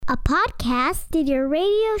A podcast? Did your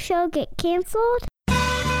radio show get canceled?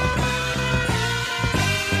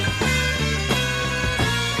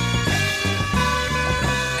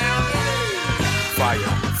 Fire.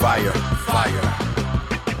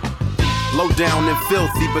 Low down and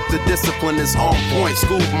filthy, but the discipline is on point.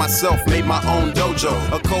 Schooled myself, made my own dojo.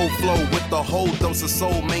 A cold flow with the whole dose of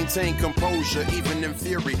soul. Maintain composure, even in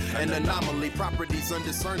theory. An anomaly, properties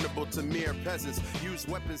undiscernible to mere peasants. Use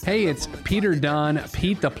weapons. Hey, it's Peter Dunn,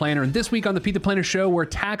 Pete the Planner. And this week on the Pete the Planner Show, we're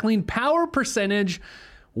tackling power percentage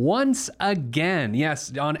once again.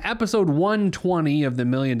 Yes, on episode 120 of the $1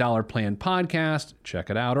 Million Plan podcast, check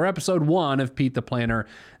it out, or episode 1 of PTPTV,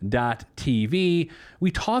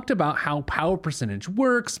 we talked about how power percentage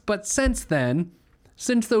works, but since then,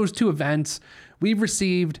 since those two events, we've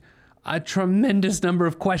received a tremendous number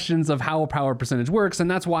of questions of how a power percentage works, and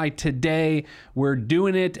that's why today we're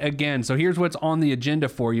doing it again. So here's what's on the agenda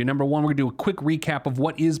for you. Number one, we're gonna do a quick recap of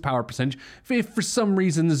what is power percentage. If for some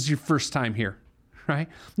reason this is your first time here, right?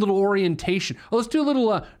 Little orientation. Well, let's do a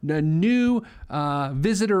little new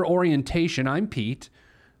visitor orientation. I'm Pete.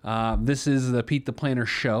 This is the Pete the Planner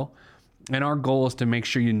Show. And our goal is to make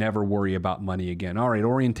sure you never worry about money again. All right,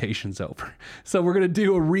 orientation's over. So we're going to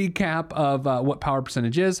do a recap of what power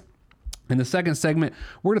percentage is. In the second segment,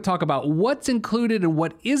 we're going to talk about what's included and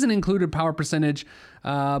what isn't included in power percentage,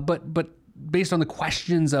 but based on the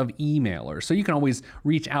questions of emailers. So you can always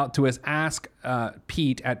reach out to us, ask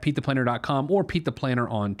Pete at PeteThePlanner.com or Pete the Planner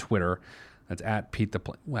on Twitter. That's at Pete the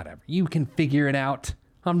Planner, whatever. You can figure it out.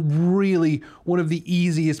 I'm really one of the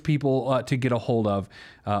easiest people to get a hold of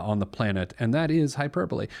on the planet, and that is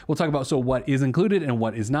hyperbole. We'll talk about what is included and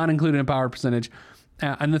what is not included in power percentage.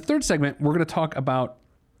 In the third segment, we're going to talk about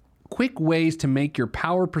quick ways to make your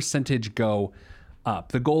power percentage go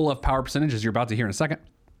up. The goal of power percentage, as you're about to hear in a second,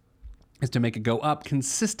 is to make it go up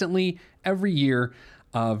consistently every year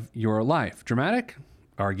of your life. Dramatic?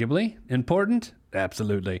 Arguably. Important?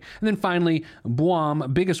 Absolutely. And then finally,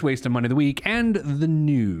 BWOM, biggest waste of money of the week, and the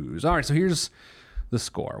news. All right, so here's the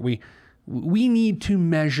score. We need to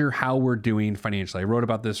measure how we're doing financially. I wrote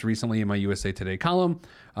about this recently in my USA Today column,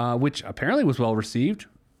 which apparently was well received.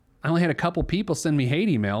 I only had a couple people send me hate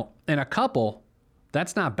email, and a couple,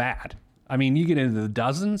 that's not bad. I mean, you get into the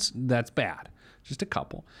dozens, that's bad. Just a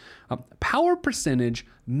couple. Power percentage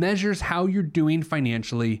measures how you're doing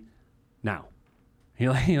financially now.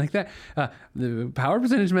 You like that? The power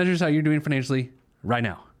percentage measures how you're doing financially right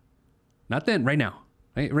now. Not then, right now.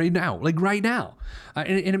 Right now, like right now.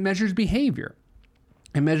 And it measures behavior.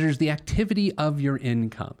 It measures the activity of your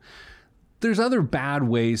income. There's other bad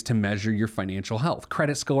ways to measure your financial health.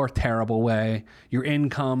 Credit score, terrible way. Your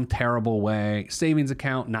income, terrible way. Savings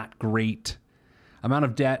account, not great. Amount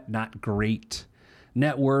of debt, not great.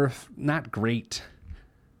 Net worth, not great.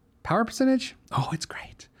 Power percentage? Oh, it's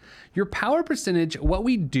great. Your power percentage, what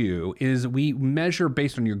we do is we measure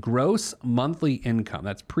based on your gross monthly income.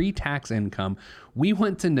 That's pre-tax income. We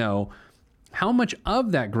want to know how much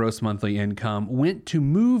of that gross monthly income went to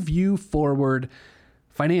move you forward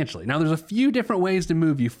financially. Now, there's a few different ways to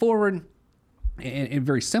move you forward. And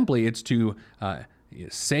very simply, it's to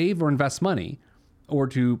save or invest money, or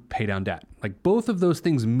to pay down debt. Like both of those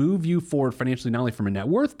things move you forward financially, not only from a net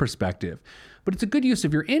worth perspective, but it's a good use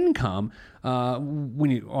of your income when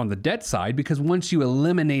you on the debt side, because once you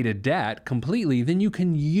eliminate a debt completely, then you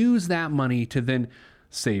can use that money to then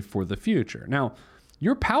save for the future. Now,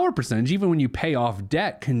 your power percentage, even when you pay off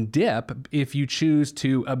debt, can dip if you choose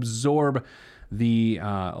to absorb the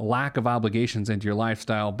lack of obligations into your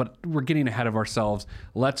lifestyle, but we're getting ahead of ourselves.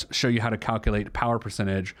 Let's show you how to calculate power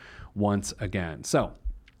percentage once again. So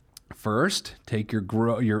first, take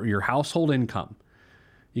your household income.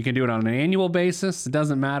 You can do it on an annual basis. It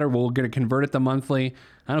doesn't matter. We'll get it converted to monthly.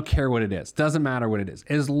 I don't care what it is. Doesn't matter what it is.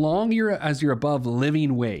 As long as you're above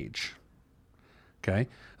living wage, okay?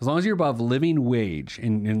 As long as you're above living wage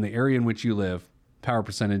in the area in which you live, power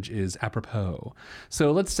percentage is apropos.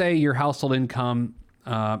 So let's say your household income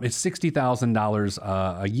is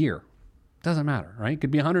 $60,000 a year. Doesn't matter, right? It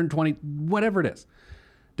could be 120, whatever it is,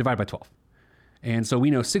 divided by 12. And so we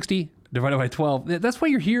know 60 divided by 12. That's why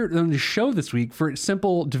you're here on the show this week for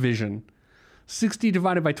simple division. 60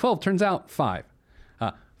 divided by 12 turns out 5.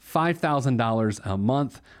 $5,000 a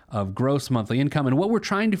month of gross monthly income. And what we're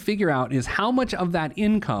trying to figure out is how much of that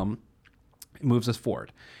income moves us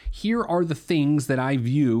forward. Here are the things that I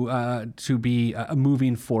view to be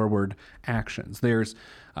moving forward actions. There's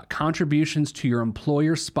contributions to your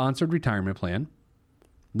employer-sponsored retirement plan.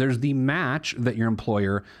 There's the match that your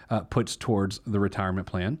employer puts towards the retirement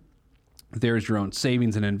plan. There's your own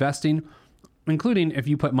savings and investing, including if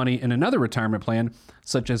you put money in another retirement plan,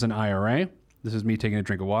 such as an IRA This is me taking a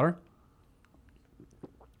drink of water.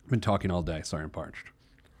 I've been talking all day. Sorry, I'm parched.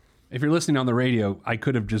 If you're listening on the radio, I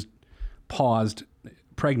could have just paused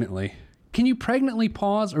pregnantly. Can you pregnantly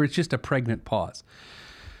pause, or it's just a pregnant pause?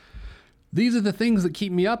 These are the things that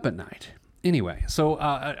keep me up at night. Anyway, so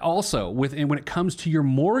also when it comes to your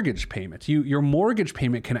mortgage payment, your mortgage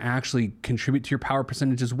payment can actually contribute to your power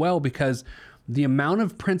percentage as well, because the amount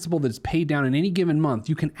of principal that's paid down in any given month,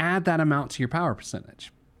 you can add that amount to your power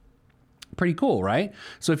percentage. Pretty cool, right?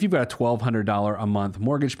 So if you've got a $1,200 a month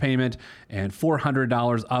mortgage payment and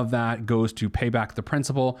 $400 of that goes to pay back the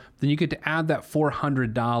principal, then you get to add that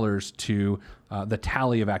 $400 to the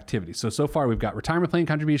tally of activities. So far we've got retirement plan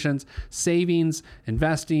contributions, savings,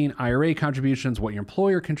 investing, IRA contributions, what your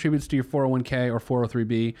employer contributes to your 401k or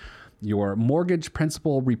 403b, your mortgage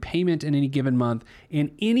principal repayment in any given month,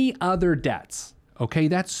 and any other debts. Okay,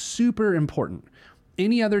 that's super important.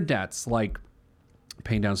 Any other debts like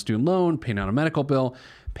paying down a student loan, paying down a medical bill,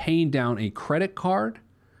 paying down a credit card,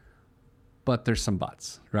 but there's some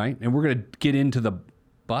buts, right? And we're going to get into the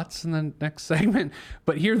buts in the next segment,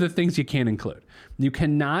 but here are the things you can't include. You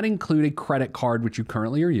cannot include a credit card, which you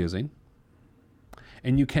currently are using,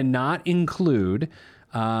 and you cannot include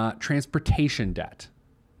transportation debt.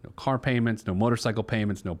 No car payments, no motorcycle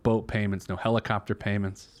payments, no boat payments, no helicopter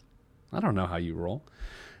payments. I don't know how you roll.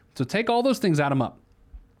 So take all those things, add them up.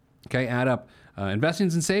 Okay, add up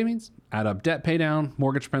investings and savings, add up debt pay down,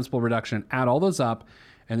 mortgage principal reduction, add all those up,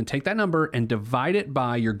 and then take that number and divide it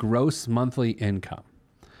by your gross monthly income.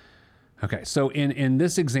 Okay, so in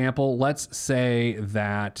this example, let's say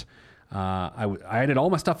that I added all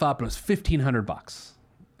my stuff up and it was $1,500,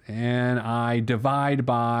 and I divide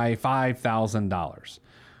by $5,000.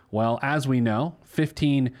 Well, as we know,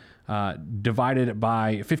 1,500 divided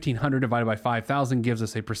by 5,000 gives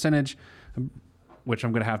us a percentage, which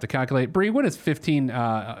I'm going to have to calculate. Bree, what is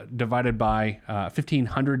 1,500 divided by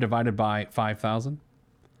 5,000?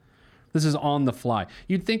 This is on the fly.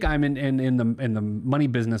 You'd think I'm in the money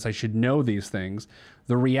business. I should know these things.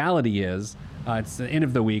 The reality is, it's the end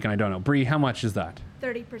of the week, and I don't know. Bree, how much is that?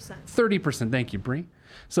 30%. 30%. Thank you, Bree.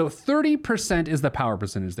 So 30% is the power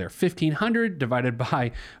percentage there. 1,500 divided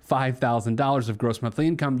by $5,000 of gross monthly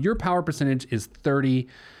income. Your power percentage is 30%.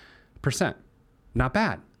 Not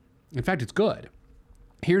bad. In fact, it's good.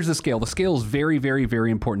 Here's the scale. The scale is very, very,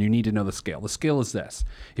 very important. You need to know the scale. The scale is this.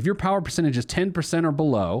 If your power percentage is 10% or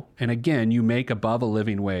below, and again, you make above a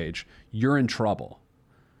living wage, you're in trouble.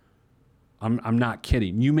 I'm not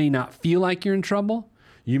kidding. You may not feel like you're in trouble.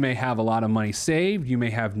 You may have a lot of money saved. You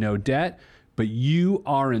may have no debt, but you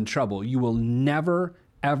are in trouble. You will never,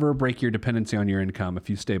 ever break your dependency on your income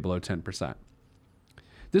if you stay below 10%.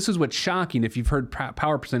 This is what's shocking. If you've heard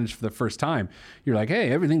power percentage for the first time, you're like,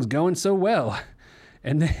 hey, everything's going so well.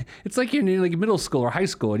 And it's like you're in like middle school or high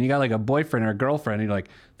school and you got like a boyfriend or a girlfriend and you're like,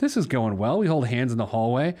 this is going well. We hold hands in the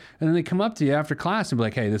hallway. And then they come up to you after class and be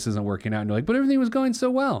like, hey, this isn't working out. And you're like, but everything was going so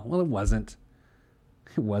well. Well, it wasn't.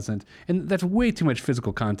 It wasn't. And that's way too much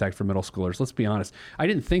physical contact for middle schoolers. Let's be honest. I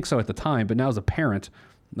didn't think so at the time, but now as a parent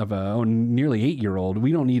of a nearly 8-year-old,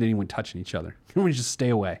 we don't need anyone touching each other. We just stay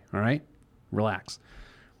away. All right. Relax.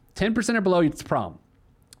 10% or below, it's a problem.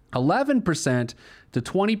 11% to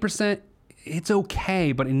 20%, it's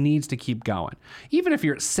okay, but it needs to keep going. Even if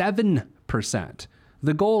you're at 7%,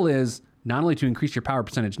 the goal is not only to increase your power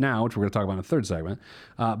percentage now, which we're going to talk about in the third segment,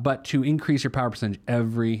 but to increase your power percentage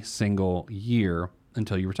every single year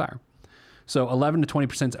until you retire. So 11 to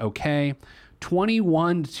 20% is okay.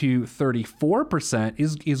 21 to 34%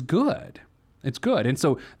 is good. It's good. And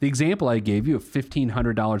so the example I gave you of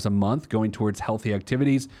 $1,500 a month going towards healthy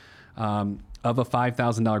activities, of a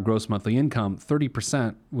 $5,000 gross monthly income,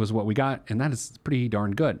 30% was what we got, and that is pretty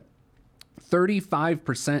darn good.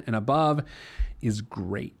 35% and above is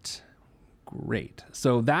great. Great.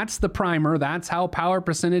 So that's the primer. That's how power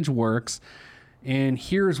percentage works. And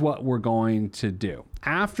here's what we're going to do.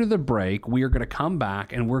 After the break, we are going to come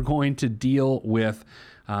back and we're going to deal with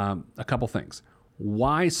a couple things.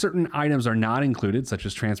 Why certain items are not included, such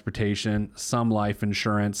as transportation, some life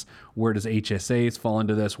insurance. Where does HSAs fall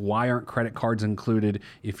into this? Why aren't credit cards included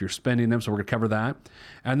if you're spending them? So we're going to cover that.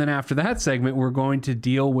 And then after that segment, we're going to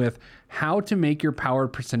deal with how to make your power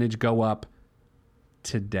percentage go up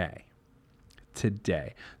today.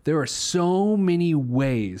 There are so many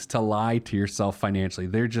ways to lie to yourself financially.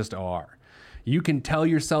 There just are. You can tell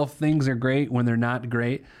yourself things are great when they're not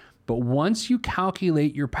great. But once you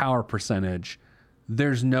calculate your power percentage,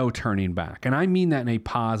 there's no turning back. And I mean that in a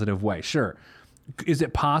positive way. Sure. Is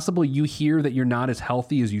it possible you hear that you're not as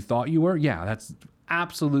healthy as you thought you were? Yeah, that's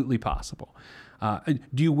absolutely possible.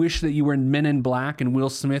 Do you wish that you were in Men in Black and Will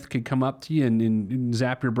Smith could come up to you and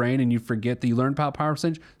zap your brain and you forget that you learned about power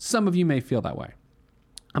percentage? Some of you may feel that way.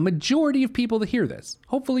 A majority of people that hear this,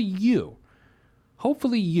 hopefully you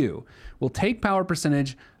will take power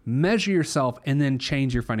percentage, measure yourself, and then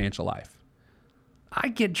change your financial life. I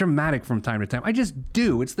get dramatic from time to time. I just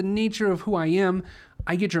do. It's the nature of who I am.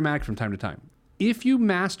 I get dramatic from time to time. If you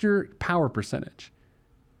master power percentage,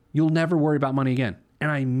 you'll never worry about money again. And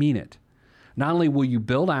I mean it. Not only will you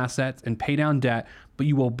build assets and pay down debt, but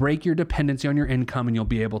you will break your dependency on your income and you'll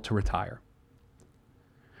be able to retire.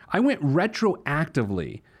 I went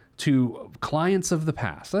retroactively to clients of the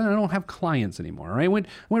past. I don't have clients anymore. Right? I went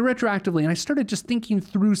retroactively and I started just thinking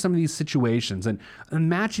through some of these situations and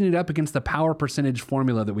matching it up against the power percentage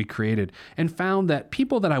formula that we created, and found that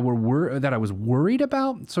people that I was worried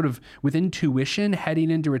about, sort of with intuition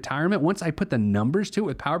heading into retirement, once I put the numbers to it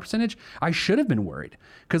with power percentage, I should have been worried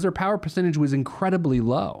because their power percentage was incredibly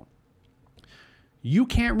low. You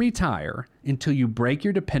can't retire until you break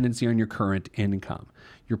your dependency on your current income.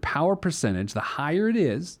 Your power percentage, the higher it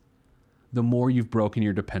is, the more you've broken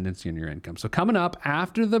your dependency on your income. So coming up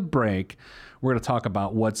after the break, we're going to talk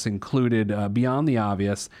about what's included beyond the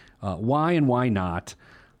obvious, why and why not.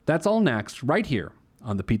 That's all next, right here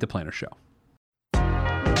on the Pete the Planner Show.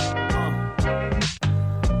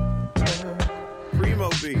 Primo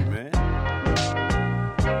beat, man.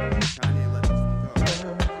 Kanye let this one go.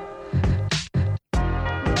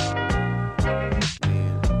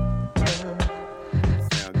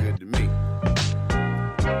 Sound good to me.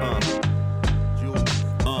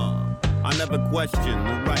 I never question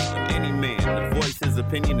the right of any man to voice his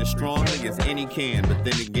opinion as strongly as any can. But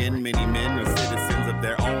then again, many men are citizens of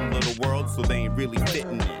their own little world, so they ain't really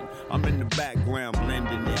fitting in. I'm in the background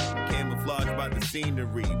blending in, camouflaged by the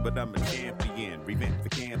scenery, but I'm a champion. Revamp the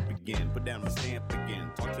camp again, put down the stamp again,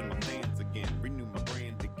 talk to my fans again, renew my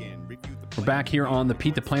brand again, review the. We're back here on the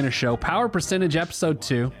Pete the Planner Show, Power Percentage Episode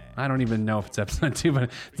 2. I don't even know if it's Episode 2, but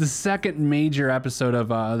it's the second major episode of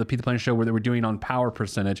the Pete the Planner Show that we're doing on power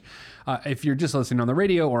percentage. If you're just listening on the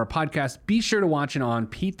radio or a podcast, be sure to watch it on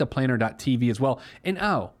PeteThePlanner.tv as well. And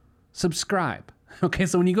subscribe. Okay,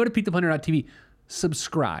 so when you go to PeteThePlanner.tv,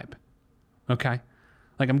 subscribe. Okay?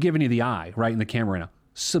 Like I'm giving you the eye right in the camera right now.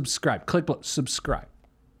 Subscribe. Click subscribe.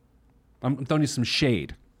 I'm throwing you some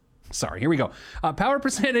shade. Sorry, here we go. Power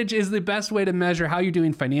percentage is the best way to measure how you're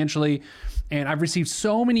doing financially. And I've received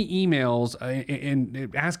so many emails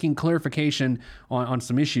in asking clarification on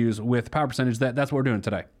some issues with power percentage that's what we're doing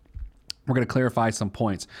today. We're going to clarify some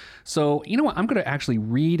points. So, you know what? I'm going to actually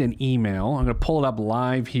read an email. I'm going to pull it up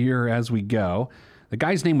live here as we go. The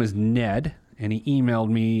guy's name was Ned, and he emailed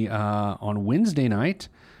me on Wednesday night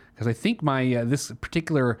because I think my this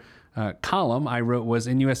particular column I wrote was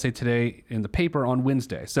in USA Today in the paper on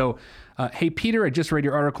Wednesday. So, hey, Peter, I just read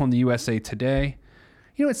your article in the USA Today.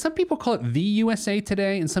 You know, some people call it the USA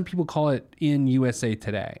Today, and some people call it in USA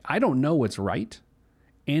Today. I don't know what's right,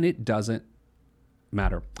 and it doesn't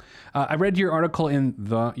matter. I read your article in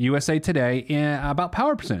the USA Today about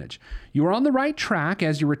power percentage. You are on the right track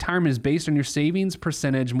as your retirement is based on your savings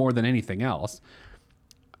percentage more than anything else.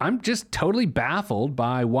 I'm just totally baffled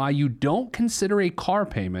by why you don't consider a car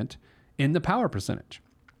payment in the power percentage.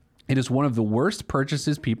 It is one of the worst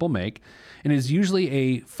purchases people make and is usually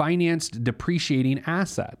a financed depreciating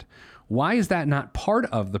asset. Why is that not part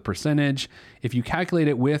of the percentage? If you calculate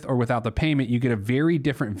it with or without the payment, you get a very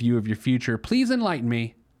different view of your future. Please enlighten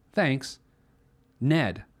me. Thanks,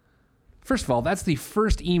 Ned. First of all, that's the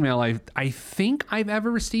first email I think I've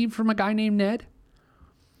ever received from a guy named Ned.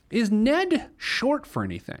 Is Ned short for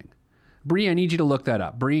anything? Bree, I need you to look that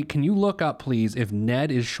up. Bree, can you look up, please, if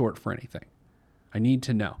Ned is short for anything? I need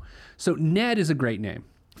to know. So Ned is a great name.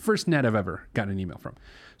 First Ned I've ever gotten an email from.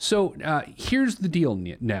 So here's the deal,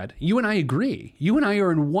 Ned. You and I agree. You and I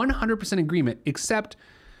are in 100% agreement, except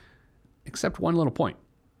one little point.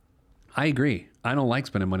 I agree. I don't like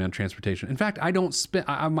spending money on transportation. In fact, I don't spend.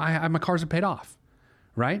 My cars are paid off,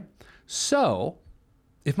 right? So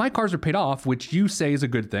if my cars are paid off, which you say is a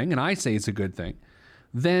good thing, and I say it's a good thing,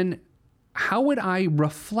 then how would I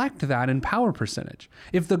reflect that in power percentage?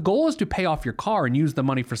 If the goal is to pay off your car and use the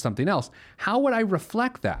money for something else, how would I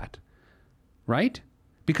reflect that, right?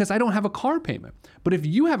 Because I don't have a car payment. But if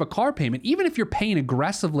you have a car payment, even if you're paying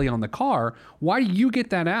aggressively on the car, why do you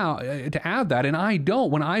get that out to add that and I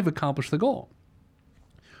don't when I've accomplished the goal?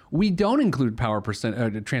 We don't include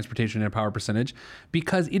transportation in a power percentage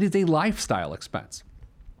because it is a lifestyle expense.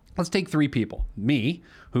 Let's take three people. Me,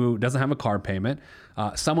 who doesn't have a car payment,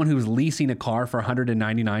 someone who's leasing a car for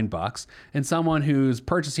 $199, and someone who's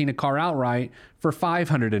purchasing a car outright for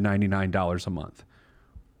 $599 a month.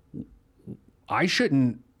 I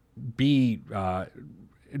shouldn't be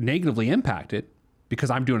negatively impacted because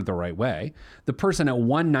I'm doing it the right way. The person at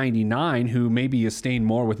 199 who maybe is staying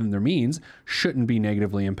more within their means shouldn't be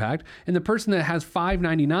negatively impacted. And the person that has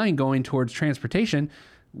 599 going towards transportation,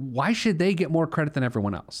 why should they get more credit than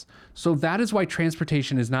everyone else? So that is why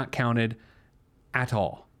transportation is not counted at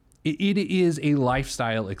all. It is a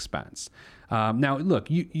lifestyle expense. Now, look,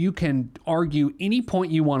 you can argue any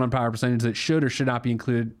point you want on power percentage that should or should not be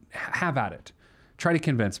included. Have at it. Try to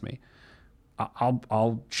convince me.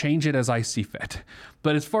 I'll change it as I see fit.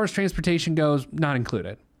 But as far as transportation goes, not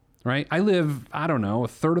included, right? I live, I don't know, a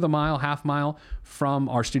third of the mile, half mile from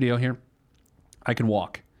our studio here. I can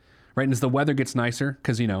walk, right? And as the weather gets nicer,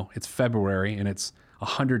 because, it's February and it's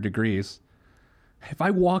 100 degrees, if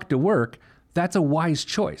I walk to work, that's a wise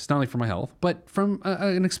choice, not only for my health, but from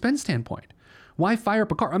an expense standpoint. Why fire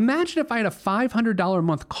up a car? Imagine if I had a $500 a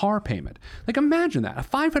month car payment. Like, imagine that, a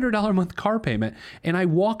 $500 a month car payment, and I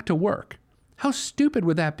walk to work. How stupid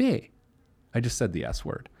would that be? I just said the S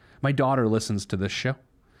word. My daughter listens to this show,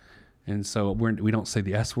 and so we don't say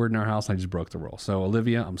the S word in our house. I just broke the rule. So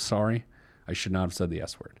Olivia, I'm sorry. I should not have said the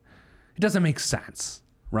S word. It doesn't make sense,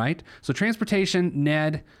 right? So transportation,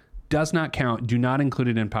 NED, does not count. Do not include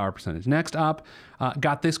it in power percentage. Next up,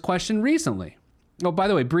 got this question recently. Oh, by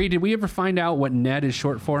the way, Bree, did we ever find out what NED is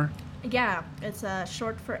short for? Yeah, it's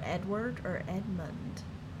short for Edward or Edmund.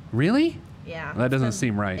 Really? Yeah. That doesn't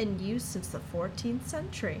seem right. In use since the 14th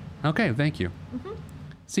century. Okay, thank you. Mm-hmm.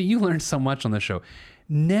 See, you learned so much on this show.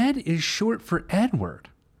 Ned is short for Edward.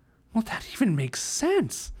 Well, that even makes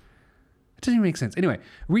sense. It doesn't even make sense. Anyway,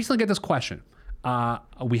 recently got this question.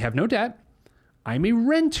 We have no debt. I'm a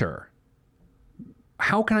renter.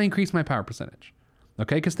 How can I increase my power percentage?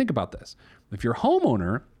 Okay, because think about this. If you're a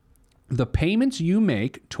homeowner, the payments you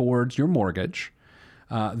make towards your mortgage,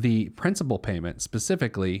 the principal payment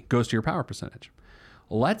specifically, goes to your power percentage.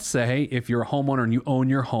 Let's say if you're a homeowner and you own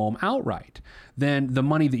your home outright, then the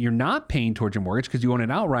money that you're not paying towards your mortgage because you own it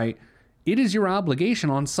outright, it is your obligation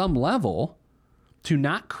on some level to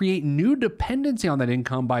not create new dependency on that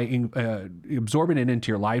income by absorbing it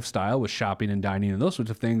into your lifestyle with shopping and dining and those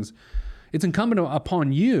sorts of things. It's incumbent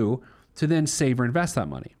upon you to then save or invest that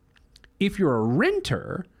money. If you're a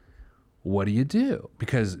renter, what do?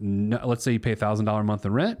 Because let's say you pay $1,000 a month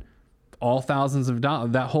in rent, all thousands of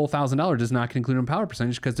dollars, that whole $1,000 does not include in power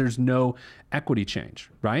percentage because there's no equity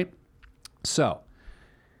change, right? So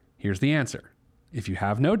here's the answer. If you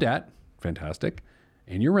have no debt, fantastic,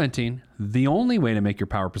 and you're renting, the only way to make your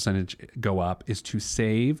power percentage go up is to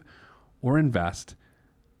save or invest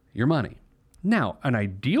your money. Now, an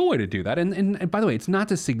ideal way to do that, and by the way, it's not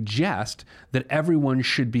to suggest that everyone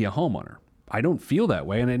should be a homeowner. I don't feel that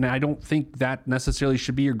way, and I don't think that necessarily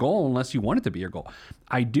should be your goal unless you want it to be your goal.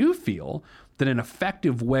 I do feel that an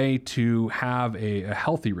effective way to have a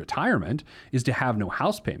healthy retirement is to have no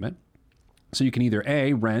house payment. So you can either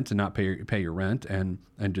A, rent and not pay your rent and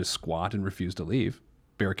just squat and refuse to leave,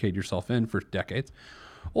 barricade yourself in for decades.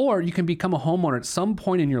 Or you can become a homeowner at some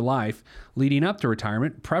point in your life leading up to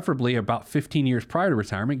retirement, preferably about 15 years prior to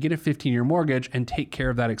retirement, get a 15-year mortgage and take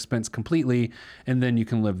care of that expense completely, and then you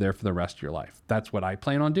can live there for the rest of your life. That's what I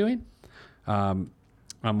plan on doing. I'm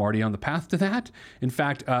already on the path to that. In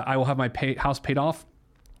fact, I will have my house paid off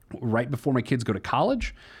right before my kids go to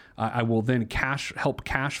college. I will then help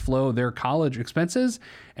cash flow their college expenses.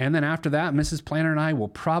 And then after that, Mrs. Planner and I will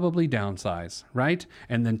probably downsize, right?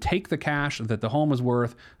 And then take the cash that the home is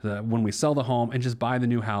worth when we sell the home and just buy the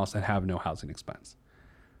new house and have no housing expense.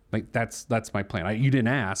 Like that's my plan. You didn't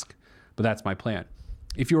ask, but that's my plan.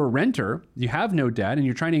 If you're a renter, you have no debt and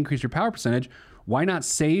you're trying to increase your power percentage, why not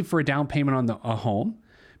save for a down payment on a home?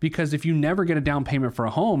 Because if you never get a down payment for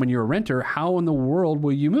a home and you're a renter, how in the world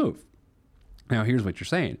will you move? Now, here's what you're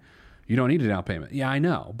saying. You don't need a down payment. Yeah, I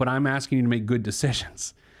know, but I'm asking you to make good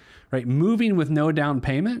decisions, right? Moving with no down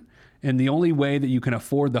payment and the only way that you can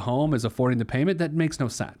afford the home is affording the payment, that makes no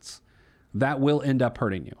sense. That will end up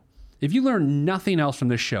hurting you. If you learn nothing else from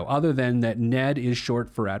this show other than that Ned is short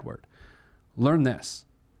for Edward, learn this,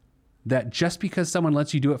 that just because someone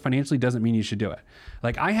lets you do it financially doesn't mean you should do it.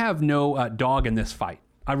 Like, I have no dog in this fight.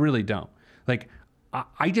 I really don't. Like,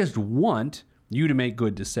 I just want you to make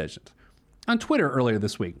good decisions. On Twitter earlier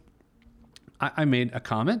this week, I made a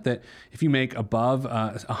comment that if you make above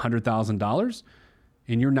 $100,000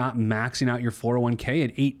 and you're not maxing out your 401k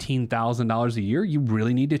at $18,000 a year, you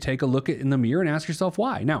really need to take a look in the mirror and ask yourself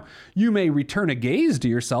why. Now, you may return a gaze to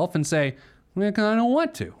yourself and say, well, I don't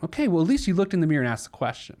want to. Okay, well, at least you looked in the mirror and asked the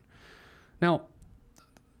question. Now,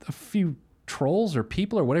 a few trolls or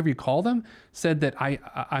people or whatever you call them said that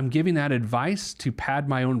I'm giving that advice to pad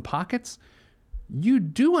my own pockets. you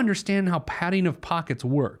do understand how padding of pockets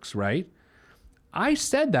works, right? I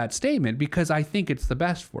said that statement because I think it's the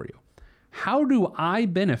best for you. How do I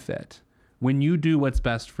benefit when you do what's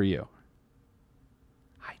best for you?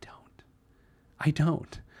 I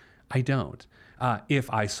don't. If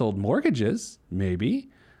I sold mortgages, maybe.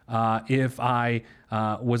 If I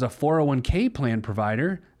was a 401k plan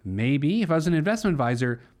provider, maybe. If I was an investment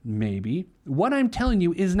advisor, maybe. What I'm telling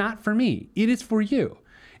you is not for me. It is for you.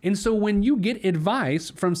 And so when you get advice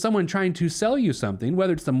from someone trying to sell you something,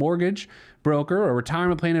 whether it's the mortgage broker or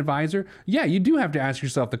retirement plan advisor, yeah, you do have to ask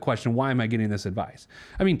yourself the question, why am I getting this advice?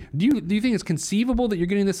 I mean, do you think it's conceivable that you're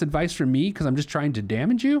getting this advice from me because I'm just trying to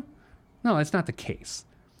damage you? No, that's not the case.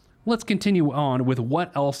 Let's continue on with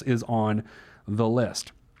what else is on the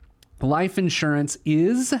list. Life insurance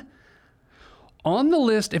is on the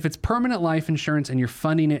list if it's permanent life insurance and you're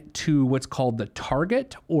funding it to what's called the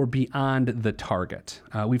target or beyond the target.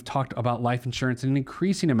 We've talked about life insurance in an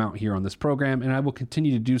increasing amount here on this program, and I will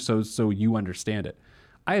continue to do so you understand it.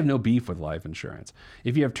 I have no beef with life insurance.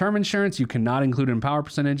 If you have term insurance, you cannot include it in power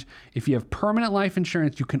percentage. If you have permanent life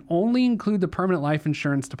insurance, you can only include the permanent life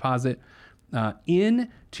insurance deposit into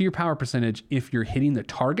your power percentage if you're hitting the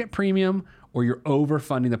target premium or you're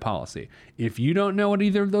overfunding the policy. If you don't know what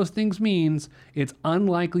either of those things means, it's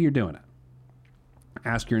unlikely you're doing it.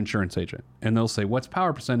 Ask your insurance agent, and they'll say, what's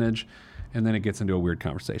power percentage? And then it gets into a weird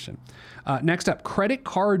conversation. Next up, credit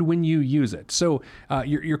card when you use it. So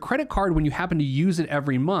your credit card, when you happen to use it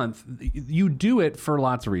every month, you do it for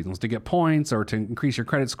lots of reasons, to get points or to increase your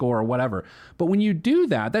credit score or whatever. But when you do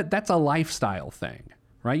that's a lifestyle thing,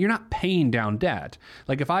 right? You're not paying down debt.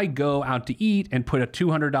 Like if I go out to eat and put a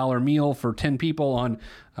 $200 meal for 10 people on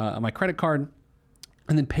my credit card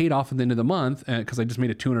and then pay it off at the end of the month because I just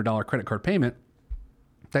made a $200 credit card payment,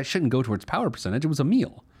 that shouldn't go towards power percentage. It was a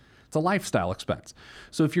meal. It's a lifestyle expense.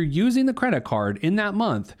 So if you're using the credit card in that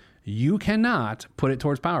month, you cannot put it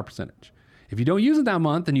towards power percentage. If you don't use it that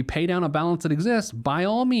month and you pay down a balance that exists, by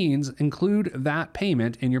all means, include that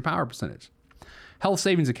payment in your power percentage. Health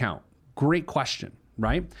savings account. Great question,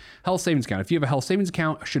 right? Health savings account. If you have a health savings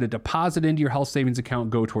account, should a deposit into your health savings account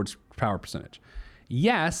go towards power percentage?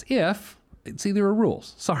 Yes, if, see, there are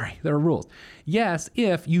rules. Sorry, there are rules. Yes,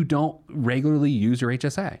 if you don't regularly use your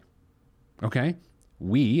HSA, okay?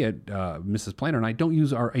 We at Mrs. Planner and I don't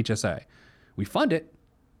use our HSA. We fund it.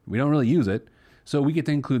 We don't really use it. So we get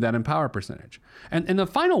to include that in power percentage. And the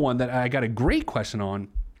final one that I got a great question on,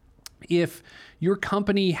 if your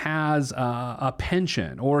company has a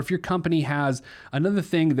pension or if your company has another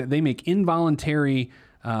thing that they make involuntary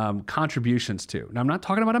contributions to. Now, I'm not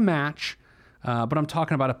talking about a match, but I'm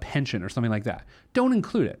talking about a pension or something like that. Don't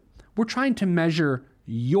include it. We're trying to measure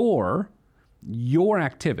your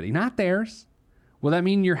activity, not theirs. Will that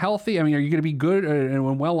mean you're healthy? I mean, are you going to be good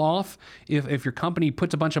and well off if your company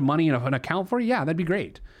puts a bunch of money in an account for you? Yeah, that'd be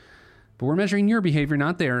great. But we're measuring your behavior,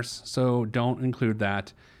 not theirs. So don't include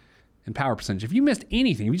that in power percentage. If you missed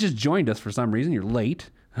anything, if you just joined us for some reason, you're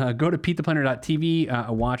late, go to PTPlanner.tv,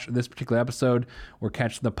 watch this particular episode, or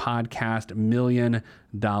catch the podcast $1 Million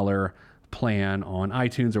Plan on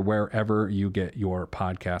iTunes or wherever you get your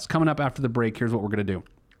podcasts. Coming up after the break, here's what we're going to do.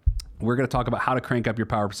 We're going to talk about how to crank up your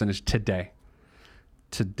power percentage today.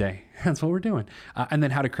 That's what we're doing. And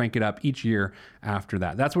then how to crank it up each year after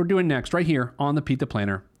that. That's what we're doing next right here on the Pete the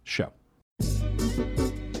Planner Show.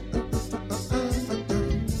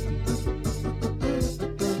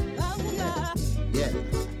 Yeah.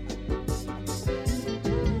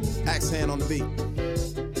 Axe hand on the beat.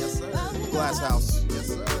 Yes, sir. Glass House. Yes,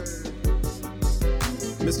 sir.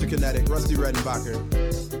 Mr. Kinetic, Rusty Redenbacher.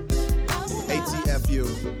 ATFU.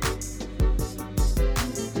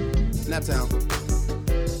 Naptown.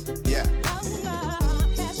 Yeah.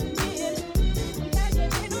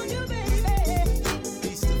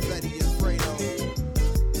 East of Betty and Fredo.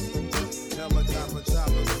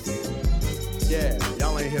 Yeah,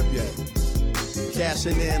 y'all ain't hip yet.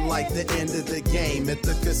 Cashing in like the end of the game at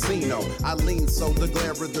the casino. I lean so the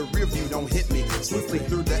glare of the rear view don't hit me. Swiftly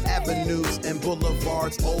through the avenues and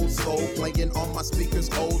boulevards. Old soul playing on my speakers.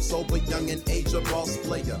 Old soul but young and age a boss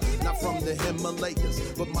player. Not from the Himalayas,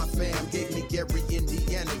 but my fam gave me Gary,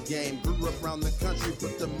 Indiana game. Grew up around the country,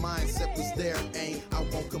 but the mindset was there. Ain't I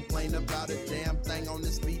won't complain about a damn thing on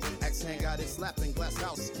this beat. Axe hand got it slapping. Glass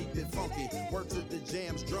house keep it funky. Word to the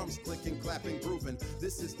jams, drums clicking, clapping, grooving.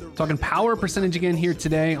 This is the Talking power percentage again here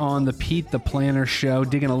today on the Pete the Planner Show,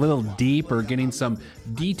 digging a little deeper, getting some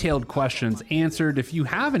detailed questions answered. If you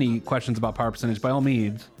have any questions about power percentage, by all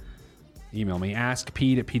means, email me,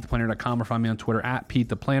 askpete@petetheplanner.com, or find me on Twitter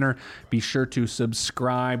 @PeteThePlanner. Be sure to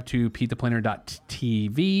subscribe to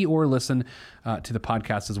PeteThePlanner.tv or listen to the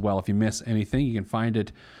podcast as well. If you miss anything, you can find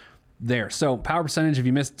it there. So power percentage, if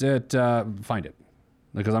you missed it, find it,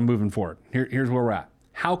 because I'm moving forward. Here's where we're at.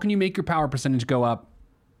 How can you make your power percentage go up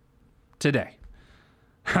today?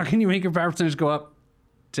 How can you make your power percentage go up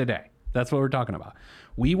today? That's what we're talking about.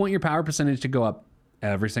 We want your power percentage to go up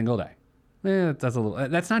every single day.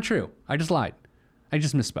 That's not true. I just lied. I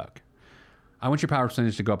just misspoke. I want your power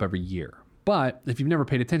percentage to go up every year. But if you've never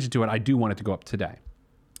paid attention to it, I do want it to go up today.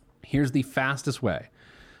 Here's the fastest way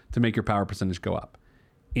to make your power percentage go up.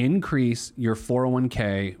 Increase your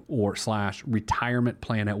 401k or / retirement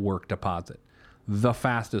plan at work deposit. The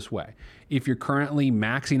fastest way. If you're currently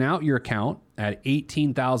maxing out your account at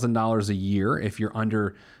 $18,000 a year, if you're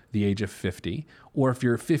under the age of 50, or if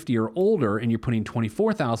you're 50 or older and you're putting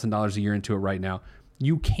 $24,000 a year into it right now,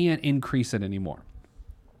 you can't increase it anymore,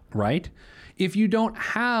 right? If you don't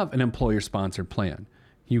have an employer-sponsored plan,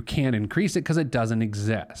 you can't increase it because it doesn't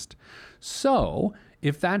exist. So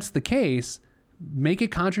if that's the case, make a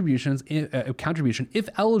contribution if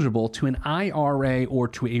eligible to an IRA or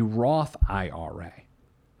to a Roth IRA.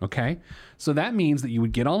 Okay? So that means that you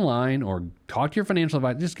would get online or talk to your financial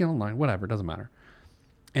advisor, just get online, whatever, it doesn't matter,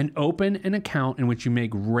 and open an account in which you make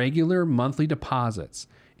regular monthly deposits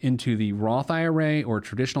into the Roth IRA or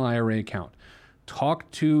traditional IRA account. Talk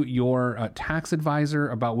to your tax advisor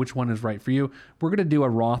about which one is right for you. We're going to do a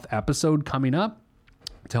Roth episode coming up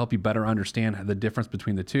to help you better understand the difference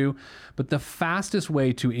between the two. But the fastest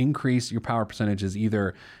way to increase your power percentage is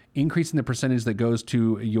either increasing the percentage that goes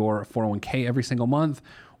to your 401k every single month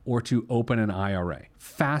or to open an IRA.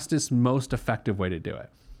 Fastest, most effective way to do it.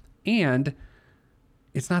 And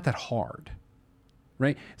it's not that hard,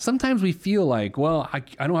 right? Sometimes we feel like, well, I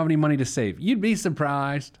don't have any money to save. You'd be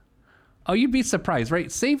surprised. Oh, you'd be surprised,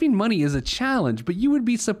 right? Saving money is a challenge, but you would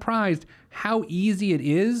be surprised how easy it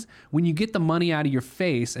is when you get the money out of your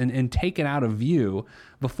face and take it out of view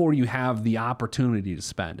before you have the opportunity to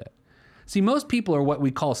spend it. See, most people are what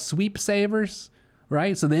we call sweep savers,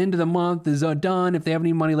 right? So the end of the month is done. If they have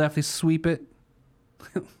any money left, they sweep it,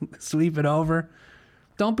 sweep it over.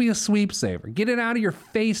 Don't be a sweep saver. Get it out of your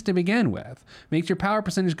face to begin with. Makes your power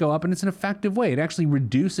percentage go up, and it's an effective way. It actually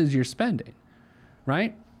reduces your spending,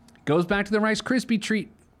 right? Goes back to the Rice Krispie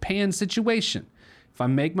treat pan situation. If I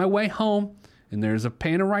make my way home and there's a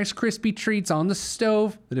pan of Rice Krispie treats on the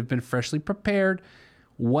stove that have been freshly prepared,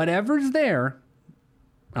 whatever's there,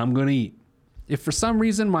 I'm going to eat. If for some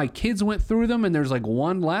reason my kids went through them and there's like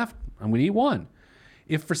one left, I'm going to eat one.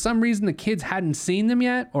 If for some reason the kids hadn't seen them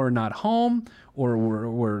yet or not home or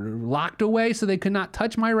were locked away so they could not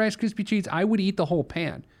touch my Rice Krispie treats, I would eat the whole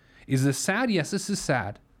pan. Is this sad? Yes, this is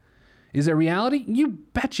sad. Is it reality? You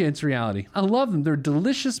betcha it's reality. I love them. They're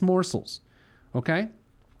delicious morsels. Okay?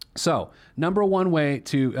 So, number one way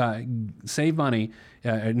to save money,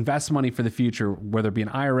 invest money for the future, whether it be an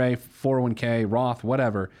IRA, 401k, Roth,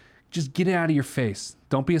 whatever, just get it out of your face.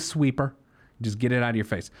 Don't be a sweeper. Just get it out of your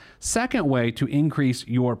face. Second way to increase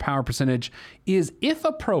your power percentage is, if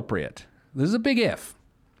appropriate, this is a big if,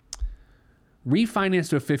 refinance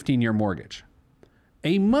to a 15-year mortgage.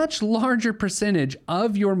 A much larger percentage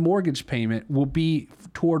of your mortgage payment will be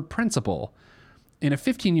toward principal in a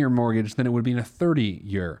 15-year mortgage than it would be in a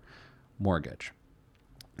 30-year mortgage.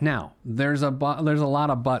 Now, there's a lot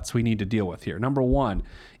of buts we need to deal with here. Number one,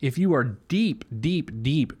 if you are deep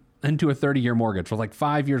into a 30-year mortgage with like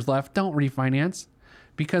 5 years left, don't refinance,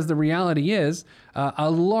 because the reality is a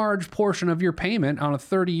large portion of your payment on a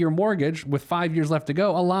 30-year mortgage with 5 years left to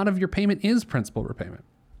go, a lot of your payment is principal repayment.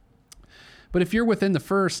 But if you're within the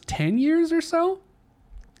first 10 years or so,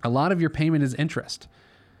 a lot of your payment is interest.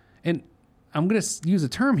 And I'm going to use a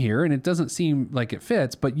term here, and it doesn't seem like it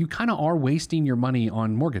fits, but you kind of are wasting your money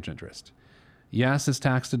on mortgage interest. Yes, it's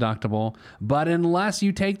tax deductible, but unless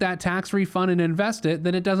you take that tax refund and invest it,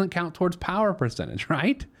 then it doesn't count towards power percentage,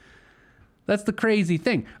 right? That's the crazy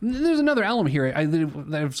thing. There's another element here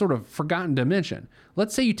that I've sort of forgotten to mention.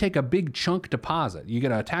 Let's say you take a big chunk deposit. You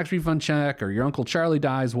get a tax refund check, or your Uncle Charlie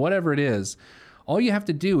dies, whatever it is. All you have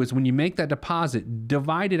to do is, when you make that deposit,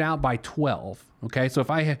 divide it out by 12. Okay, so if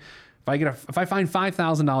I find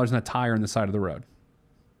 $5,000 in a tire on the side of the road,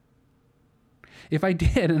 if I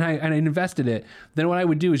did and I invested it, then what I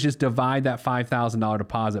would do is just divide that $5,000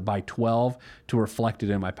 deposit by 12 to reflect it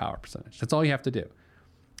in my power percentage. That's all you have to do.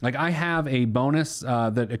 Like, I have a bonus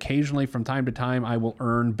that occasionally from time to time I will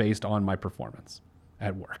earn based on my performance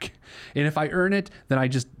at work. And if I earn it, then I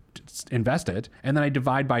just invest it, and then I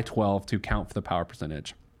divide by 12 to count for the power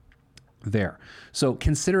percentage. there. So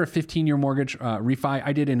consider a 15-year mortgage refi.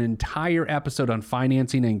 I did an entire episode on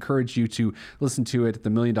financing. I encourage you to listen to it at the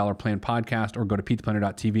 $1 Million Plan podcast or go to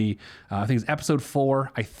PTPlanner.tv. I think it's episode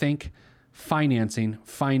 4, financing.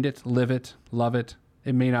 Find it, live it, love it.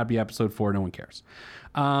 It may not be episode 4. No one cares.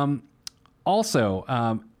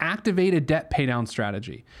 Also, activate a debt paydown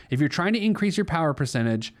strategy. If you're trying to increase your power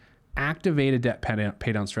percentage, activate a debt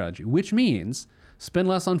paydown strategy, which means spend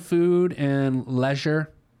less on food and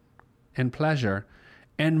leisure and pleasure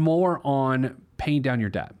and more on paying down your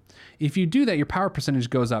debt. If you do that, your power percentage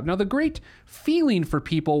goes up. Now, the great feeling for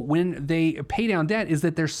people when they pay down debt is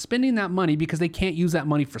that they're spending that money because they can't use that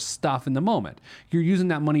money for stuff in the moment. You're using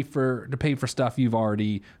that money to pay for stuff you've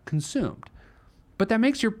already consumed. But that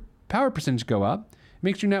makes your power percentage go up,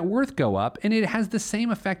 makes your net worth go up, and it has the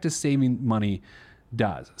same effect as saving money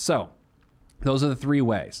does. So those are the 3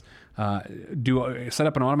 ways. Set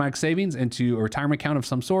up an automatic savings into a retirement account of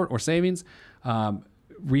some sort or savings.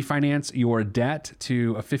 Refinance your debt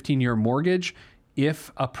to a 15-year mortgage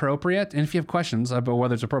if appropriate. And if you have questions about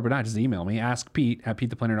whether it's appropriate or not, just email me. Ask Pete at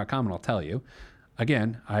PeteThePlanner.com and I'll tell you.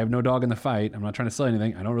 Again, I have no dog in the fight. I'm not trying to sell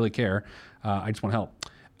anything. I don't really care. I just want to help.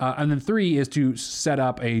 And then 3 is to set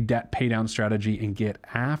up a debt paydown strategy and get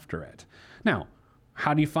after it. Now,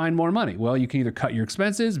 how do you find more money? Well, you can either cut your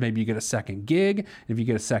expenses. Maybe you get a second gig. If you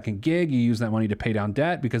get a second gig, you use that money to pay down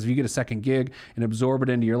debt, because if you get a second gig and absorb it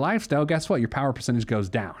into your lifestyle, guess what? Your power percentage goes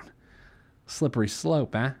down. Slippery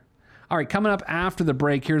slope, eh? All right, coming up after the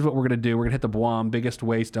break, here's what we're going to do. We're going to hit the BWAM, biggest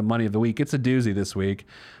waste of money of the week. It's a doozy this week,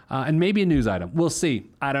 and maybe a news item. We'll see.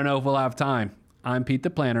 I don't know if we'll have time. I'm Pete the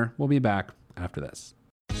Planner. We'll be back after this.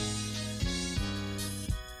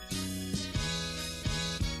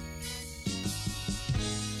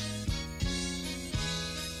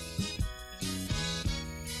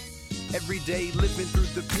 Every day living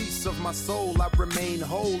through the peace of my soul, I remain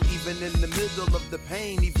whole, even in the middle of the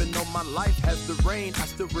pain. Even though my life has the rain, I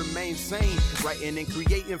still remain sane, writing and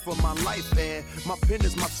creating for my life. And my pen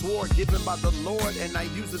is my sword given by the Lord, and I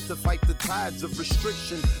use it to fight the tides of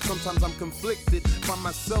restriction. Sometimes I'm conflicted, find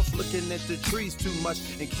myself looking at the trees too much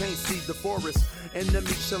and can't see the forest.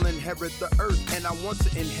 Enemy shall inherit the earth, and I want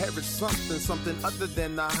to inherit something other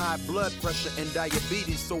than the high blood pressure and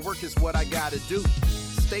diabetes. So work is what I gotta do.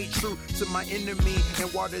 Stay true to my enemy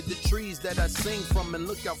and water the trees that I sing from, and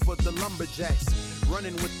look out for the lumberjacks.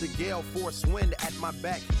 Running with the gale force wind at my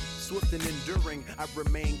back. Swift and enduring, I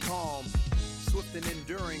remain calm. Swift and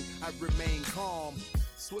enduring, I remain calm.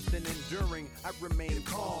 Swift and enduring, I remain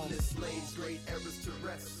calm. This lays great errors to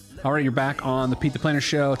rest. All right, you're back on the Pete the Planner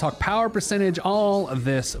Show. Talk power percentage all of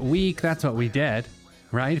this week. That's what we did,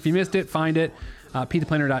 right? If you missed it, find it.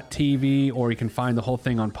 PTPlanner.tv, or you can find the whole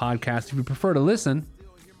thing on podcast. If you prefer to listen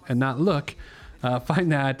and not look,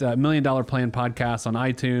 find that $1 Million Plan podcast on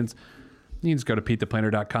iTunes. You can just go to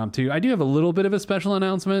PeteThePlanner.com too. I do have a little bit of a special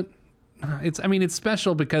announcement. It's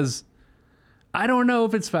special because I don't know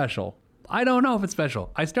if it's special.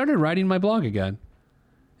 I started writing my blog again.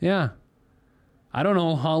 Yeah. I don't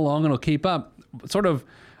know how long it'll keep up.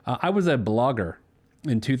 I was a blogger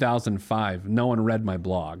in 2005. No one read my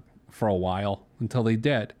blog for a while until they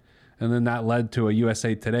did. And then that led to a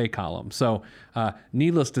USA Today column. So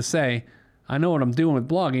needless to say, I know what I'm doing with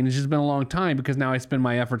blogging. It's just been a long time, because now I spend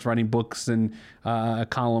my efforts writing books and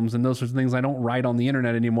columns and those sorts of things. I don't write on the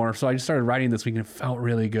internet anymore. So I just started writing this week, and it felt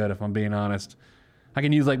really good, if I'm being honest. I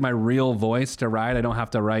can use my real voice to write. I don't have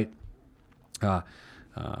to write,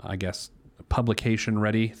 publication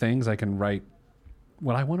ready things. I can write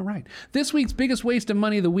what I want to write. This week's biggest waste of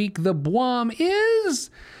money of the week, the BWAM, is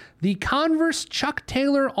the Converse Chuck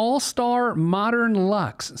Taylor All-Star Modern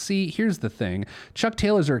Luxe. See, here's the thing. Chuck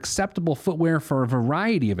Taylors are acceptable footwear for a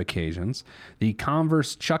variety of occasions. The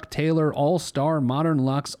Converse Chuck Taylor All-Star Modern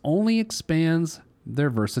Luxe only expands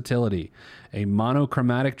their versatility. A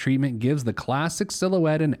monochromatic treatment gives the classic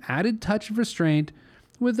silhouette an added touch of restraint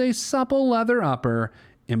with a supple leather upper,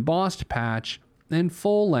 embossed patch, and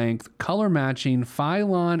full-length, color-matching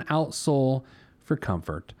Phylon outsole for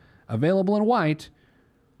comfort. Available in white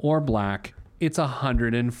or black. It's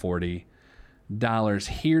 $140.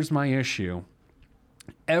 Here's my issue.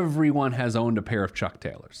 Everyone has owned a pair of Chuck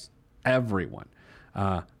Taylors. Everyone.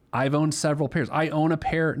 I've owned several pairs. I own a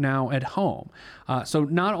pair now at home. So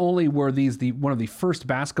not only were these one of the first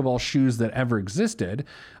basketball shoes that ever existed,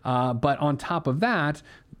 but on top of that,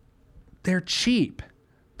 they're cheap.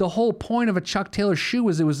 The whole point of a Chuck Taylor shoe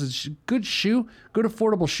was it was a good shoe, good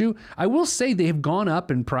affordable shoe. I will say they have gone up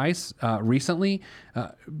in price recently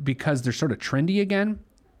because they're sort of trendy again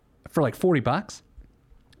for like $40.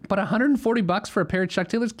 But $140 for a pair of Chuck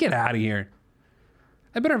Taylors? Get out of here.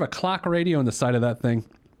 I better have a clock radio on the side of that thing.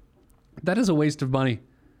 That is a waste of money.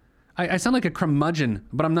 I sound like a curmudgeon,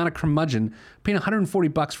 but I'm not a curmudgeon. Paying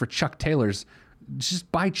 $140 for Chuck Taylors.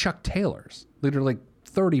 Just buy Chuck Taylors. Literally like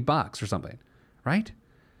 $30 or something, right?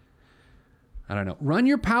 I don't know. Run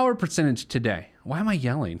your power percentage today. Why am I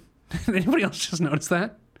yelling? Did anybody else just notice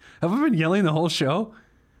that? Have I been yelling the whole show?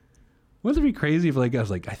 Wouldn't it be crazy if I was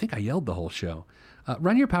like, I think I yelled the whole show.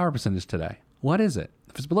 Run your power percentage today. What is it?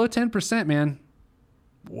 If it's below 10%, man,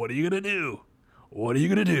 what are you going to do? What are you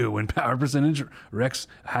going to do when power percentage wreaks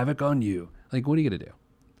havoc on you? Like, what are you going to do?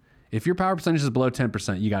 If your power percentage is below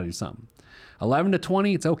 10%, you got to do something. 11 to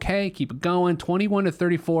 20, it's okay. Keep it going. 21 to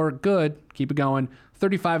 34, good. Keep it going.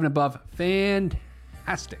 35 and above,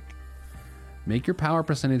 fantastic. Make your power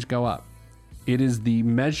percentage go up. It is the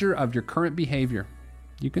measure of your current behavior.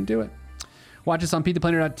 You can do it. Watch us on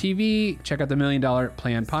PTPTV. Check out the $1 Million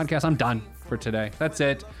Plan podcast. I'm done for today. That's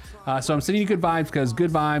it. So I'm sending you good vibes because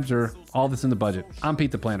good vibes are all that's in the budget. I'm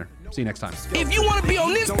Pete the Planner. See you next time. If you want to be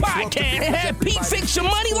on this podcast and have Pete fix your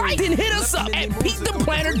money life, then hit us up at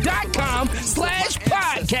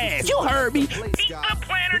PeteThePlanner.com/podcast. You heard me.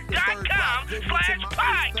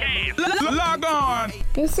 PeteThePlanner.com/podcast. Log on.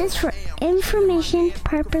 This is for information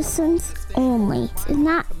purposes only. It's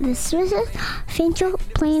not the Swiss financial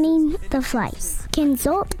planning device.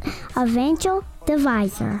 Consult a financial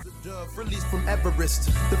advisor. Released from Everest,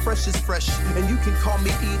 the fresh is fresh, and you can call me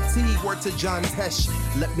E.T. Word to John Tesh.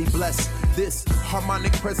 Let me bless this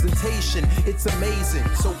harmonic presentation. It's amazing,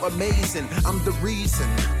 so amazing. I'm the reason.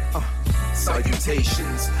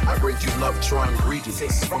 Salutations, I bring you love, trying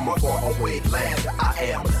greetings from a faraway land. I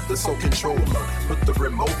am the sole controller. Put the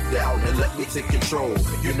remote down and let me take control.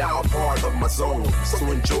 You're now a part of my zone, so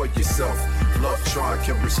enjoy yourself. Love Tron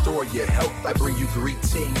can restore your health. I bring you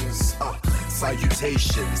greetings.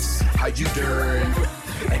 Salutations, how you doing?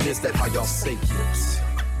 And is that how y'all say it?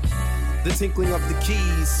 The tinkling of the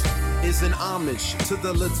keys is an homage to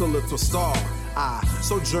the little star. I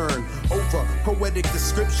sojourn over poetic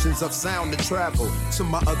descriptions of sound and travel to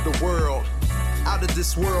my other world. Out of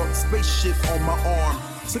this world, spaceship on my arm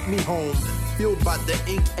took me home, fueled by the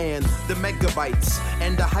ink and the megabytes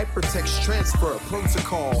and the hypertext transfer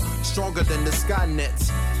protocol, stronger than the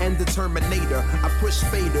Skynet and the Terminator. I push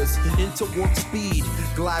faders into warp speed,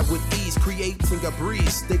 glide with ease, creating a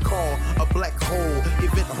breeze they call a black hole.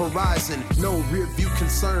 Event horizon, no rear view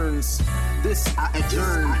concerns. This I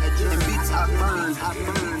adjourn, and beats I burn.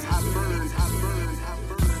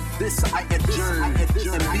 This I adjourn, and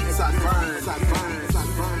beats I burn.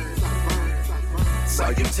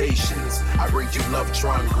 Salutations, I bring you love,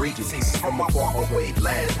 trying greetings from a faraway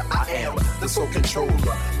land. I am the sole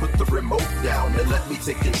controller. Put the remote down and let me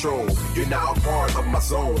take control. You're now a part of my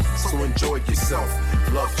zone, so enjoy yourself.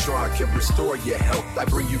 Love Tron can restore your health. I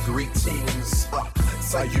bring you greetings.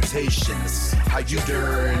 Salutations, how you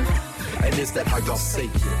doing? And is that how y'all say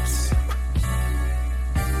it?